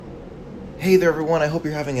Hey there, everyone. I hope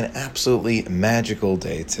you're having an absolutely magical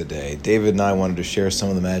day today. David and I wanted to share some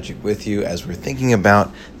of the magic with you as we're thinking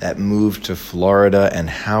about that move to Florida and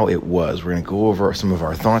how it was. We're going to go over some of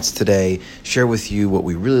our thoughts today, share with you what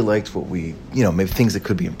we really liked, what we, maybe things that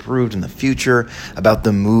could be improved in the future about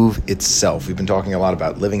the move itself. We've been talking a lot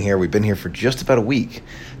about living here. We've been here for just about a week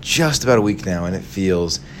now, and it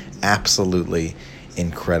feels absolutely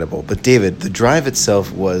incredible. But David, the drive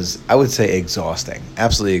itself was, I would say, exhausting,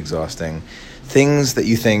 absolutely exhausting. Things that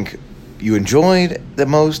you think you enjoyed the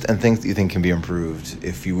most and things that you think can be improved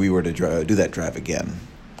if we were to do that drive again.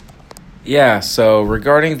 Yeah, so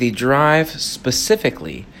regarding the drive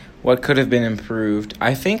specifically, what could have been improved,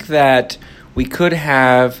 I think that we could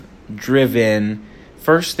have driven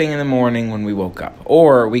first thing in the morning when we woke up,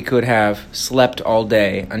 or we could have slept all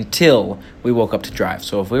day until we woke up to drive.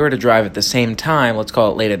 So if we were to drive at the same time, let's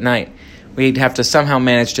call it late at night, we'd have to somehow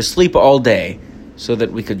manage to sleep all day so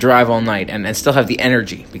that we could drive all night and still have the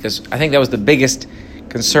energy, because I think that was the biggest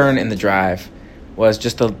concern in the drive, was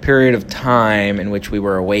just the period of time in which we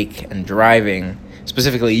were awake and driving.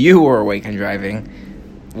 Specifically, you were awake and driving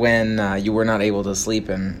when you were not able to sleep,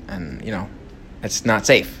 and it's not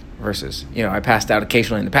safe. Versus, I passed out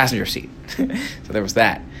occasionally in the passenger seat. So there was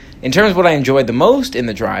that. In terms of what I enjoyed the most in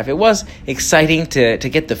the drive, it was exciting to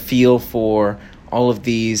get the feel for all of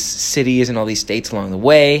these cities and all these states along the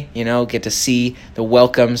way, get to see the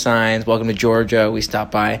welcome signs. Welcome to Georgia. We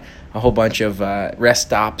stopped by a whole bunch of rest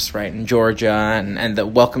stops right in Georgia, and the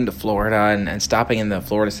welcome to Florida and stopping in the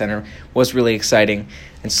Florida Center was really exciting,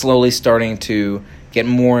 and slowly starting to get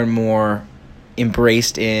more and more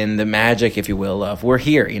embraced in the magic, if you will, of we're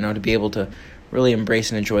here, to be able to really embrace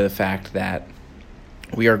and enjoy the fact that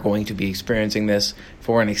we are going to be experiencing this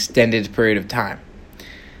for an extended period of time.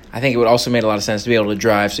 I think it would also make a lot of sense to be able to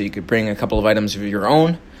drive so you could bring a couple of items of your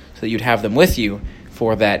own so that you'd have them with you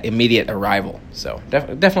for that immediate arrival. So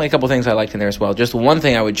definitely a couple of things I liked in there as well. Just one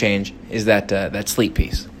thing I would change is that sleep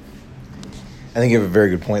piece. I think you have a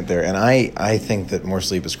very good point there, and I think that more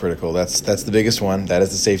sleep is critical. That's the biggest one. That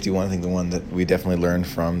is the safety one. I think the one that we definitely learned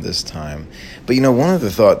from this time. But one other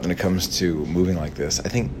thought when it comes to moving like this, I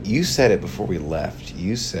think you said it before we left.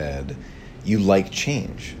 You said you like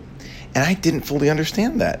change, and I didn't fully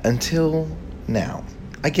understand that until now.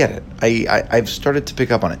 I get it. I've started to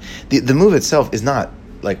pick up on it. The move itself is not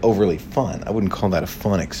overly fun. I wouldn't call that a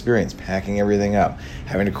fun experience, packing everything up,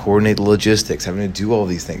 having to coordinate the logistics, having to do all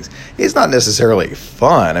these things. It's not necessarily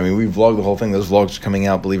fun. I mean, we vlogged the whole thing. Those vlogs are coming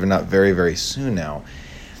out, believe it or not, very, very soon now.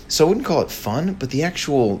 So I wouldn't call it fun, but the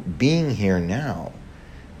actual being here now,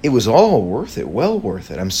 it was all worth it, well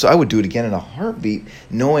worth it. I would do it again in a heartbeat,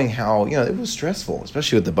 knowing how, it was stressful,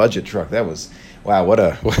 especially with the budget truck. That was, wow, what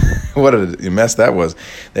a mess that was.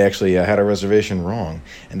 They actually had our reservation wrong.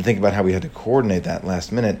 And to think about how we had to coordinate that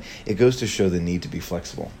last minute, it goes to show the need to be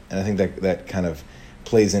flexible. And I think that kind of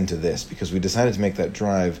plays into this, because we decided to make that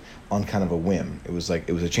drive on kind of a whim. It was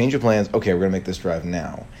a change of plans. Okay, we're going to make this drive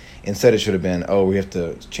now. Instead, it should have been, we have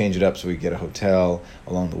to change it up so we get a hotel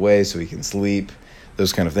along the way so we can sleep.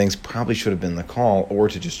 Those kind of things probably should have been the call, or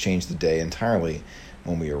to just change the day entirely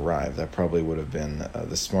when we arrive. That probably would have been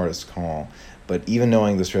the smartest call. But even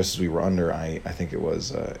knowing the stresses we were under, I think it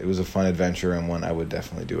was a fun adventure, and one I would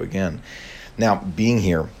definitely do again. Now, being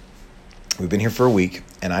here, we've been here for a week,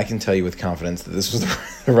 and I can tell you with confidence that this was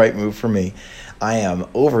the right move for me. I am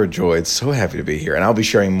overjoyed, so happy to be here, and I'll be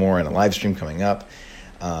sharing more in a live stream coming up.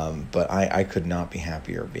 But I could not be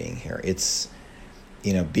happier being here. It's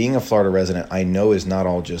being a Florida resident, I know, is not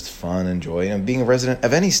all just fun and joy. Being a resident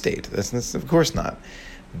of any state, that's of course not.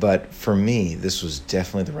 But for me, this was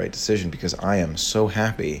definitely the right decision, because I am so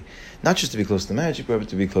happy, not just to be close to the magic, but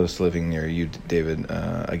to be close to living near you, David,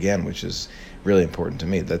 again, which is really important to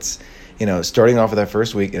me. That's, starting off with that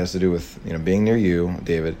first week, it has to do with, being near you,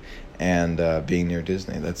 David, and being near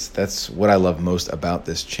Disney. That's what I love most about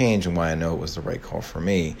this change, and why I know it was the right call for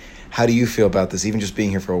me. How do you feel about this? Even just being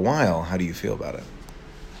here for a while, how do you feel about it?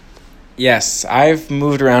 Yes, I've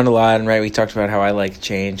moved around a lot, and we talked about how I like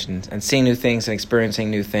change and seeing new things and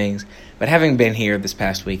experiencing new things. But having been here this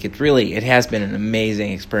past week, it has been an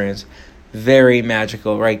amazing experience. Very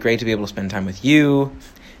magical, right? Great to be able to spend time with you,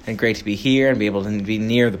 and great to be here and be able to be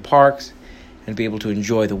near the parks and be able to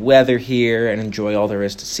enjoy the weather here and enjoy all there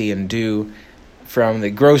is to see and do, from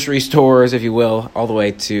the grocery stores, if you will, all the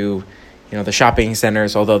way to, the shopping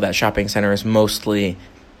centers, although that shopping center is mostly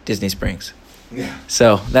Disney Springs. Yeah.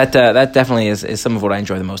 So that definitely is some of what I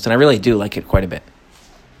enjoy the most, and I really do like it quite a bit.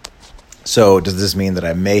 So does this mean that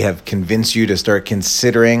I may have convinced you to start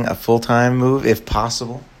considering a full-time move, if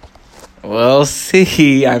possible? We'll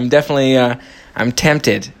see. I'm definitely I'm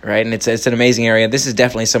tempted, right? And it's an amazing area. This is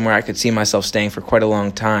definitely somewhere I could see myself staying for quite a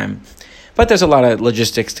long time. But there's a lot of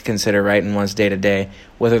logistics to consider, right, in one's day-to-day,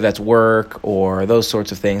 whether that's work or those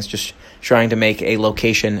sorts of things, just trying to make a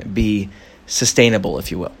location be sustainable, if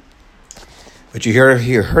you will. But you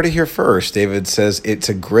heard it here first. David says it's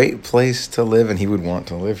a great place to live, and he would want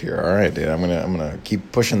to live here. All right, dude, I'm gonna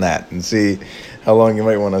keep pushing that and see how long you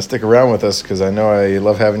might want to stick around with us, because I know I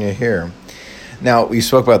love having you here. Now, you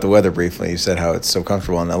spoke about the weather briefly. You said how it's so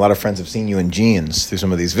comfortable, and a lot of friends have seen you in jeans through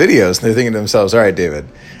some of these videos, and they're thinking to themselves, all right, David,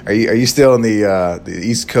 are you still in the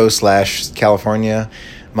East Coast / California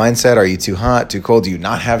mindset? Are you too hot, too cold? Do you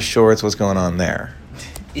not have shorts? What's going on there?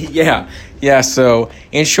 Yeah. So,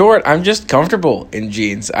 in short, I'm just comfortable in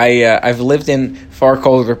jeans. I've lived in far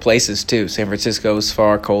colder places, too. San Francisco is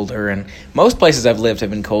far colder, and most places I've lived have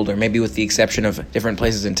been colder, maybe with the exception of different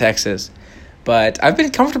places in Texas. But I've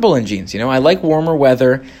been comfortable in jeans. I like warmer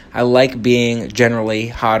weather. I like being generally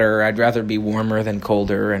hotter. I'd rather be warmer than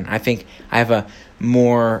colder. And I think I have a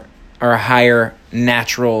higher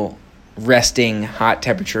natural resting hot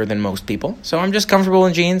temperature than most people. So I'm just comfortable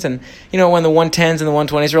in jeans. And, when the 110s and the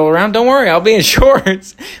 120s roll around, don't worry, I'll be in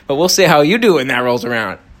shorts. But we'll see how you do when that rolls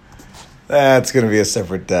around. That's going to be a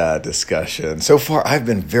separate discussion. So far, I've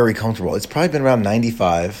been very comfortable. It's probably been around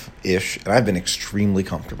 95-ish, and I've been extremely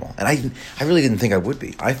comfortable. And I really didn't think I would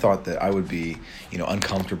be. I thought that I would be,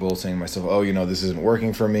 uncomfortable, saying to myself, this isn't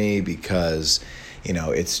working for me because,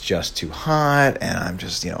 it's just too hot, and I'm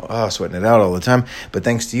just, sweating it out all the time. But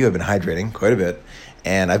thanks to you, I've been hydrating quite a bit,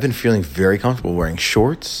 and I've been feeling very comfortable wearing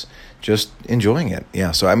shorts, just enjoying it.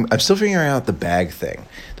 Yeah, so I'm still figuring out the bag thing,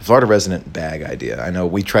 the Florida resident bag idea. I know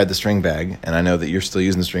we tried the string bag, and I know that you're still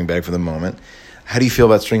using the string bag for the moment. How do you feel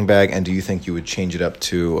about string bag, and do you think you would change it up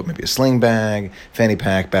to maybe a sling bag, fanny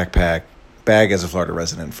pack, backpack, bag as a Florida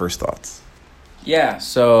resident? First thoughts. Yeah,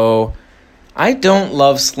 so I don't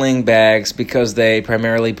love sling bags because they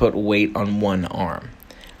primarily put weight on one arm.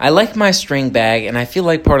 I like my string bag, and I feel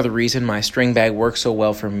like part of the reason my string bag works so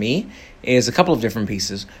well for me is a couple of different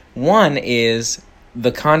pieces. One is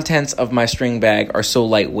the contents of my string bag are so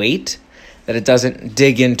lightweight that it doesn't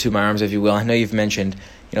dig into my arms, if you will. I know you've mentioned,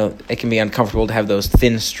 it can be uncomfortable to have those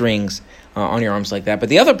thin strings on your arms like that. But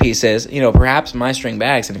the other piece is, perhaps my string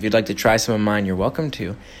bags, and if you'd like to try some of mine, you're welcome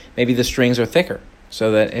to. Maybe the strings are thicker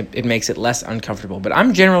so that it makes it less uncomfortable. But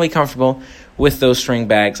I'm generally comfortable with those string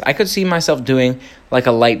bags. I could see myself doing like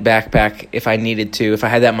a light backpack if I needed to, if I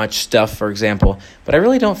had that much stuff, for example. But I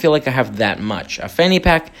really don't feel like I have that much. A fanny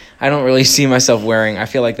pack, I don't really see myself wearing. I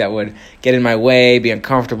feel like that would get in my way, be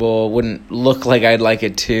uncomfortable, wouldn't look like I'd like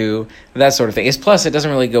it to, that sort of thing. Plus, it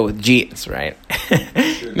doesn't really go with jeans, right?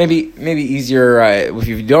 maybe easier if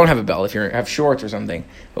you don't have a belt, if you have shorts or something.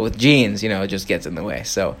 But with jeans, it just gets in the way.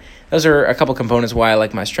 So those are a couple components why I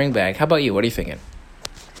like my string bag. How about you? What are you thinking?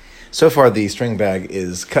 So far, the string bag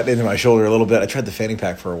is cut into my shoulder a little bit. I tried the fanny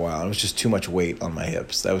pack for a while. It was just too much weight on my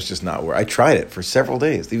hips. That was just not where I tried it for several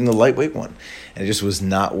days, even the lightweight one, and it just was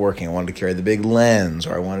not working. I wanted to carry the big lens,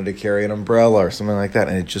 or I wanted to carry an umbrella or something like that,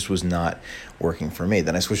 and it just was not working for me.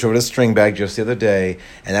 Then I switched over to the string bag just the other day,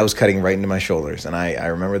 and that was cutting right into my shoulders. And I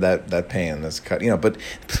remember that pain that's cut. But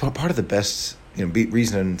part of the best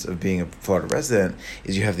reasons of being a Florida resident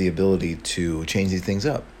is you have the ability to change these things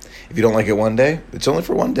up. If you don't like it one day, it's only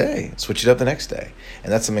for one day. Switch it up the next day.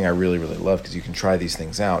 And that's something I really, really love, because you can try these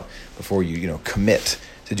things out before you commit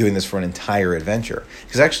to doing this for an entire adventure.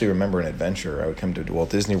 Because I actually remember an adventure. I would come to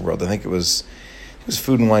Walt Disney World. I think it was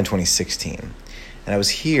Food and Wine 2016. And I was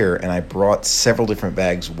here, and I brought several different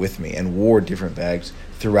bags with me and wore different bags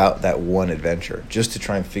throughout that one adventure, just to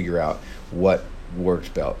try and figure out what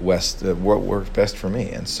worked best for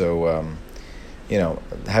me. And so,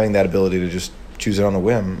 having that ability to just choose it on a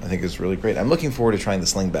whim, I think is really great. I'm looking forward to trying the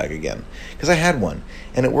sling bag again, because I had one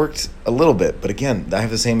and it worked a little bit, but again, I have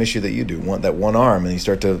the same issue that you do. That one arm, and you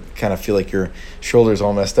start to kind of feel like your shoulder's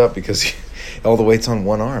all messed up because all the weight's on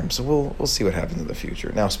one arm. So we'll see what happens in the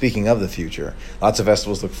future. Now, speaking of the future, lots of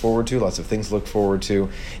festivals to look forward to, lots of things to look forward to.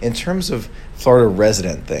 In terms of Florida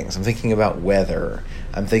resident things, I'm thinking about weather.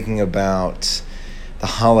 I'm thinking about the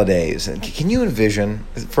holidays. And can you envision,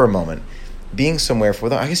 for a moment, being somewhere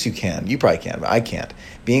for I guess you can. You probably can, but I can't.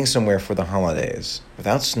 Being somewhere for the holidays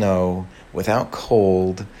without snow, without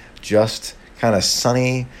cold, just kind of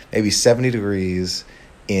sunny, maybe 70 degrees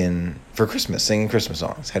for Christmas, singing Christmas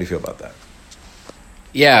songs. How do you feel about that?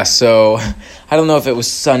 Yeah, so I don't know if it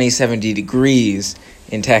was sunny 70 degrees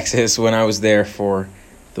in Texas when I was there for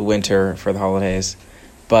the winter, for the holidays,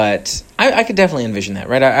 but I could definitely envision that,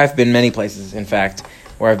 right? I've been many places, in fact,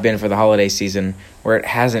 where I've been for the holiday season where it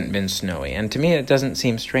hasn't been snowy. And to me, it doesn't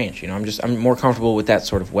seem strange. I'm more comfortable with that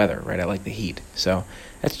sort of weather, right? I like the heat. So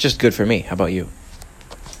that's just good for me. How about you?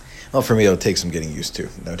 Well, for me, it'll take some getting used to.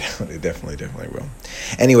 No doubt. It definitely will.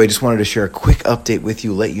 Anyway, just wanted to share a quick update with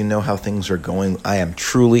you, let you know how things are going. I am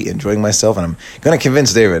truly enjoying myself, and I'm going to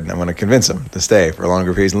convince David. I'm going to convince him to stay for a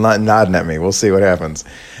longer period. He's not nodding at me. We'll see what happens.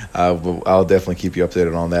 But I'll definitely keep you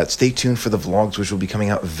updated on that. Stay tuned for the vlogs, which will be coming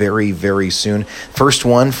out very, very soon. First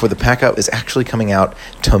one for the pack out is actually coming out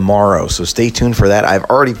tomorrow, so stay tuned for that. I've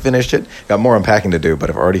already finished it. Got more unpacking to do, but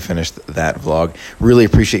I've already finished that vlog. Really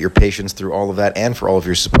appreciate your patience through all of that and for all of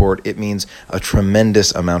your support. It means a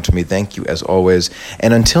tremendous amount to me. Thank you as always.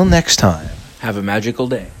 And until next time, have a magical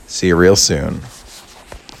day. See you real soon.